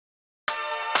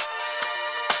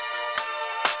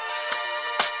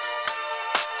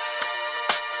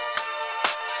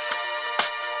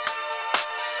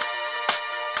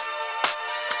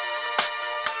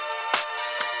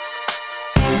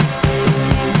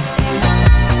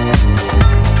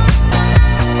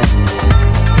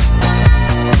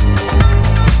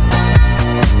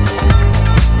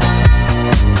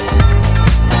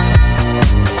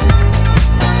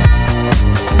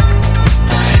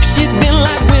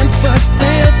for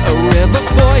sails, a river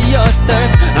for your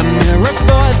thirst, a mirror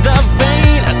for the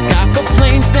vein, a sky for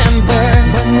planes and birds.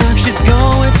 But now she's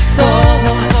going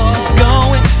solo, she's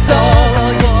going solo,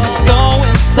 yeah, she's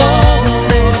going solo,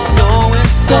 lady's going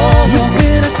solo. You've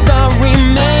been a sorry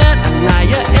man, a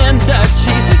liar and a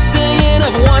cheat, singing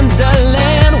of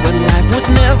Wonderland when life was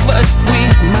never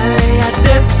sweet. Malay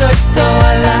adesso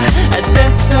sola,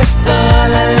 adesso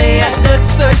sola, lei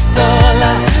adesso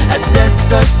sola,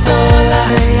 adesso sola,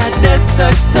 lei adesso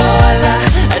sola,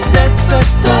 adesso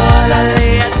sola,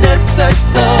 lei adesso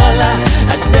sola,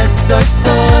 adesso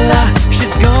sola.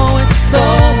 She's going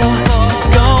solo, she's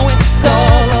going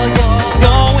solo, yeah, she's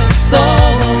going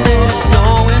solo, lady's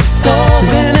going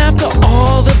solo. Then after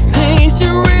all the pain, she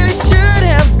really should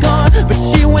have gone, but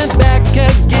she went back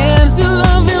again to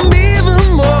love him even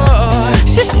more.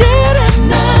 She should have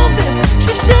known this,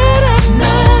 she should have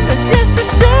known this, yes, she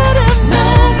should have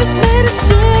known this, lady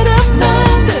should have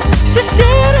known this, she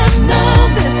should have known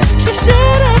this, she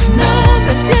should have known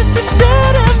this, yes, she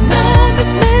should have known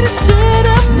this, lady should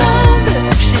have known this,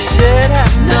 she should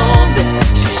have known this,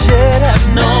 she should have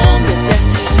known this, yes,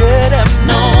 she should have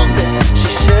known this, she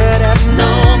should have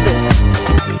known this.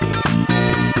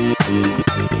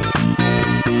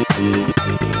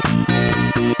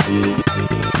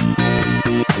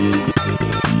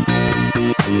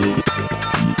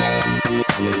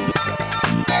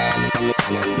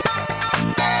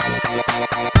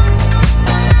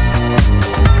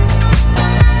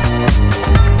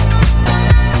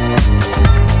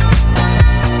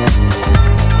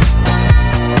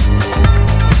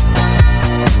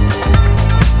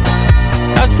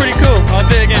 That's pretty cool. I'll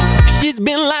do it again. She's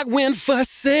been like wind for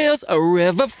sails, a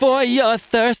river for your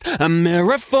thirst, a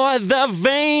mirror for the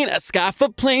vein, a sky for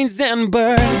planes and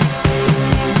birds.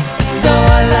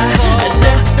 Sola,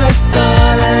 adesso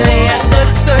sola, lei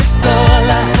adesso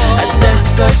sola,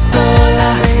 adesso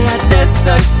sola, lei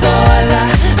adesso sola,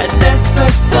 adesso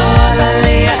sola,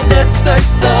 lei adesso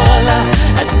sola,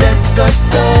 adesso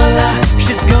sola.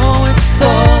 She's going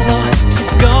solo,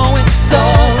 she's going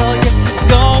solo, yeah, she's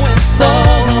going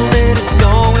solo, lady's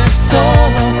going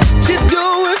solo. She's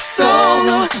going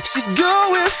solo, she's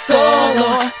going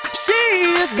solo, she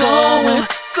is going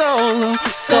solo,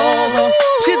 solo.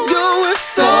 She's going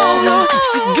solo,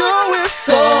 she's going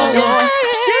solo,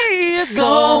 she is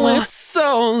going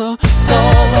solo,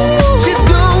 solo. She's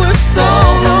going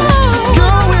solo, she's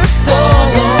going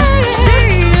solo, she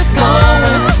is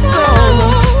going solo,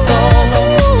 solo.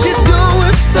 She's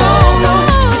going solo,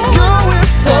 she's going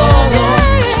solo, she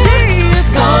is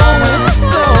going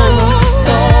solo,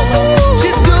 solo.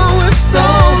 She's going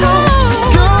solo, she's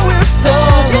going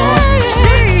solo,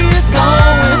 she is going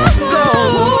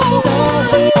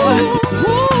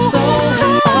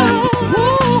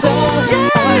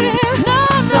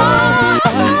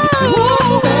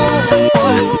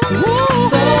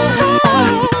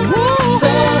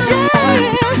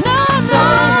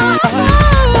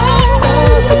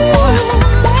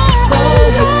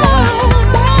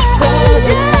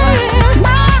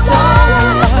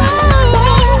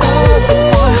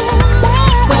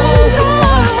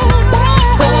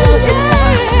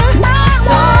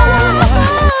solo,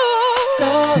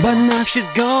 solo. But now she's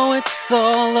going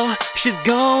solo, she's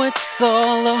going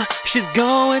solo, she's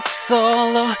going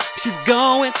solo, she's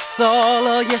going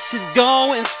solo, yeah, she's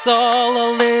going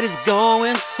solo, lady's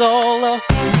going solo.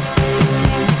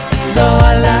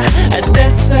 Sola,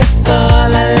 adesso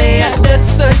sola, lei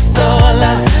adesso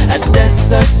sola,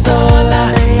 adesso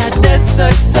sola, lei